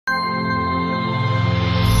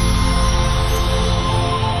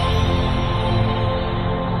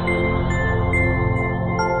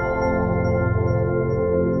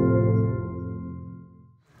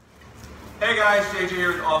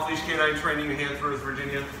Off-Leash Canine Training in Hampton,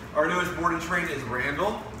 Virginia. Our newest board and train is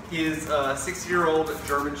Randall. He is a 6-year-old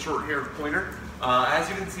German short-haired pointer. As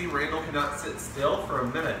you can see, Randall cannot sit still for a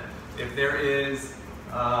minute. If there is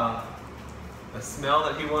a smell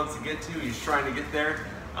that he wants to get to, he's trying to get there.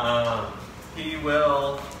 He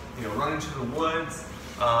will, run into the woods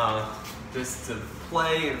just to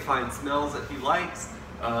play and find smells that he likes.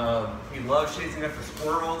 He loves chasing after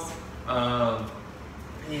squirrels.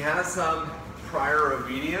 He has some prior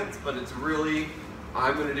obedience, but it's really,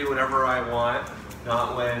 I'm going to do whatever I want,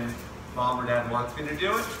 not when mom or dad wants me to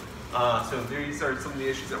do it. So these are some of the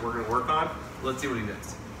issues that we're going to work on. Let's see what he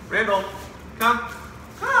does. Randall, come.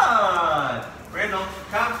 Good. Randall,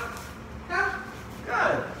 come. Come.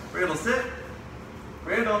 Good. Randall, sit.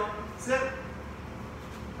 Randall, sit.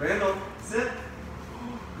 Randall, sit.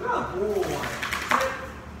 Good boy. Sit.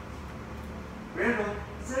 Randall,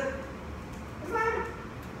 sit. Come on.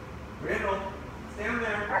 Randall, stand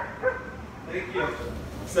there. Thank you.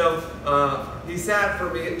 So he sat for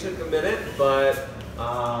me. It took a minute, but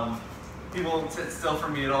he won't sit still for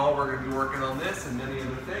me at all. We're going to be working on this and many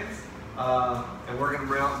other things. And we're going to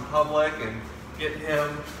bring him out in public and get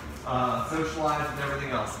him socialized and everything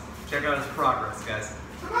else. Check out his progress, guys.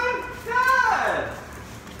 Come on, good!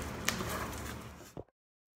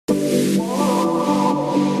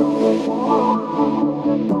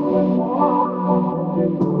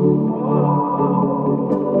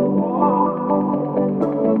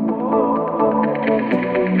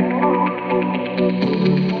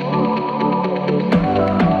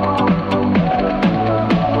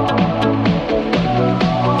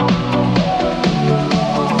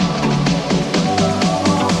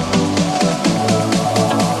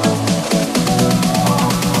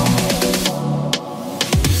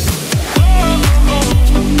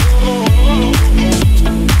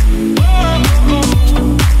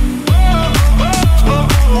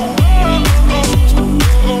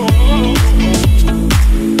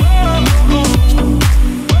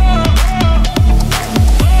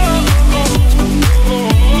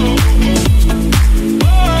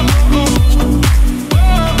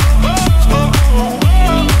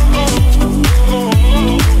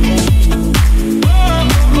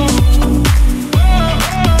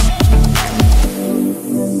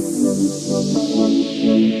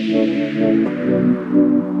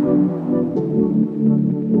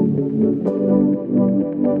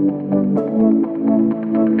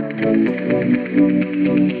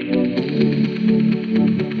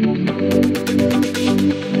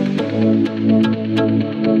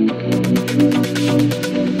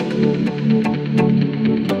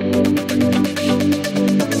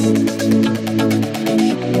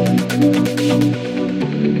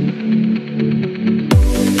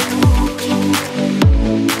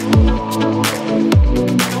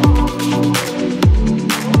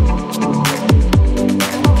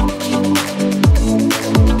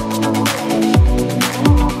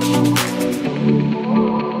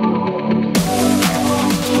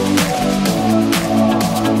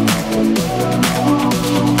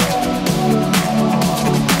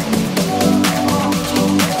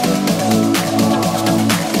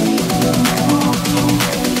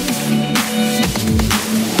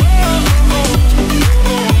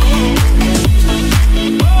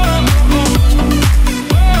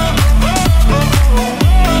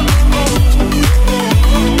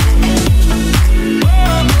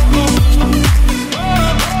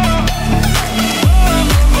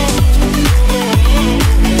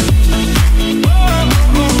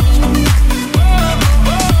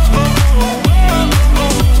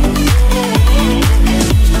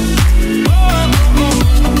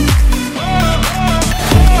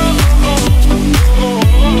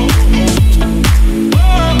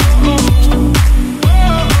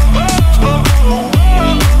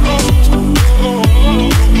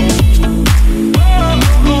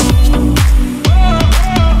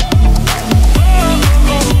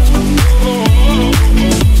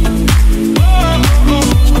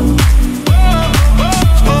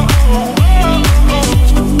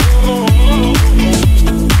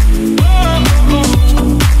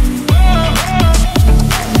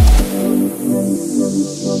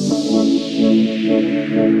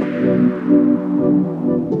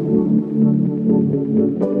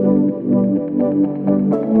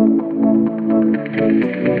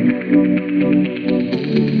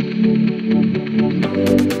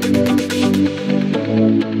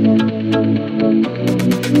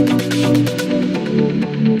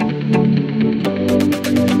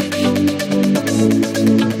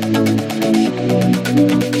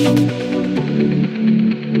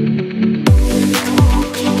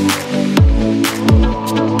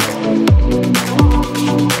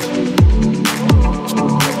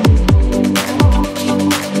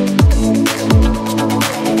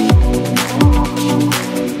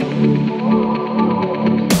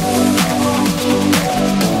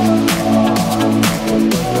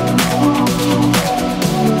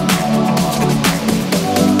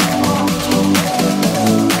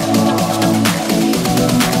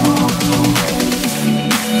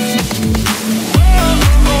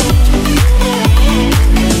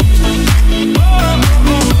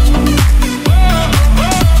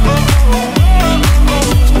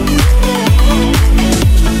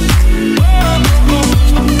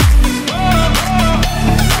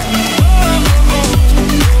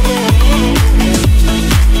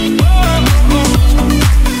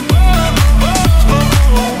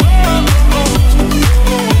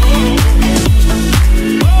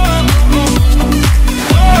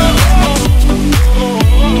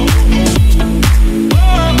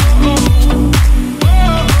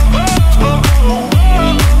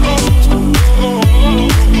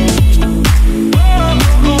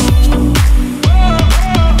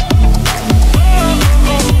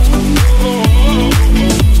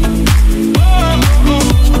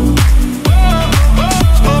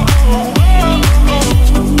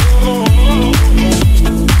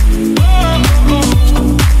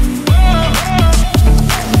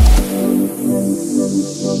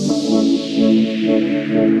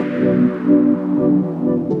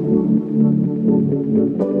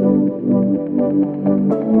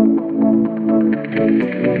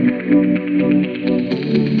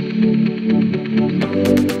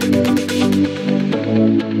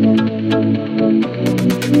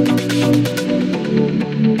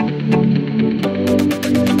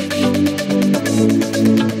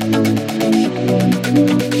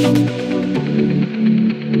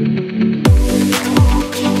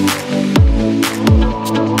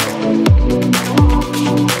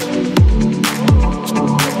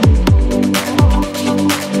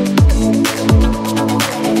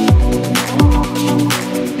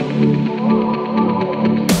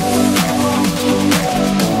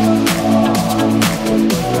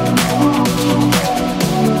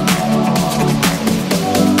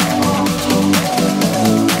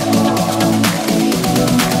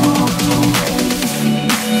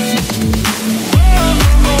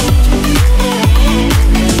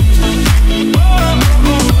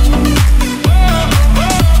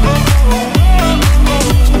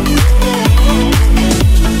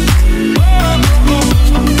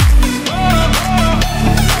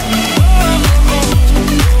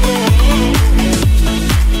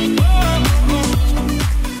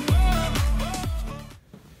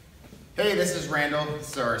 Hey, this is Randall.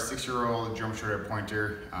 This is our 6-year-old German Short-Haired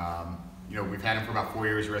Pointer. You know, we've had him for about 4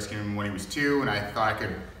 years. We rescued him when he was 2, and I thought I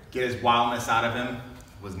could get his wildness out of him.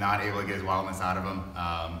 Was not able to get his wildness out of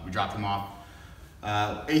him. We dropped him off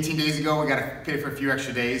 18 days ago. We got to pay for a few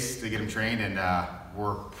extra days to get him trained, and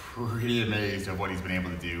we're pretty amazed at what he's been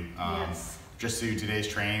able to do. Yes. Just through today's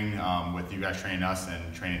training, with you guys training us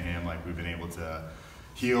and training him, like we've been able to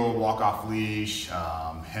heel, walk off leash,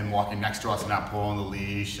 him walking next to us and not pulling the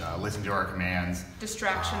leash, listen to our commands.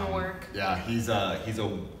 Distraction work. Yeah, he's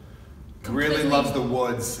really loves the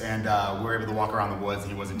woods, and we were able to walk around the woods.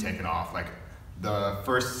 And he wasn't taking off. Like the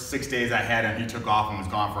first 6 days I had him, he took off and was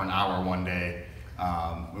gone for an hour one day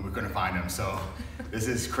when we couldn't find him. So this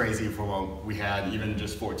is crazy for what we had even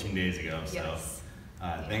just 14 days ago. So Yes.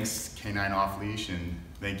 Thanks Canine Off-Leash, and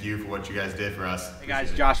thank you for what you guys did for us. Hey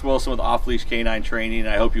guys, Josh Wilson with Off-Leash Canine Training.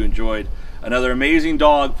 I hope you enjoyed another amazing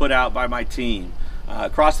dog put out by my team.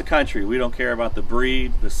 Across the country, we don't care about the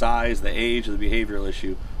breed, the size, the age, or the behavioral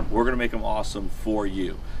issue. We're gonna make them awesome for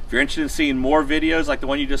you. If you're interested in seeing more videos like the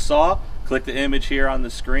one you just saw, click the image here on the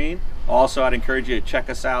screen. Also, I'd encourage you to check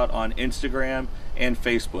us out on Instagram and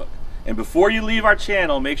Facebook. And before you leave our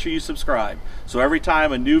channel, make sure you subscribe. So every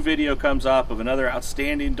time a new video comes up of another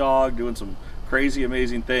outstanding dog doing some crazy,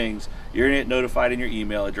 amazing things, you're gonna get notified in your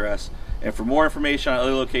email address. And for more information on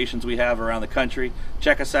other locations we have around the country,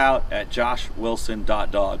 check us out at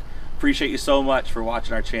joshwilson.dog. Appreciate you so much for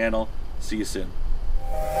watching our channel. See you soon.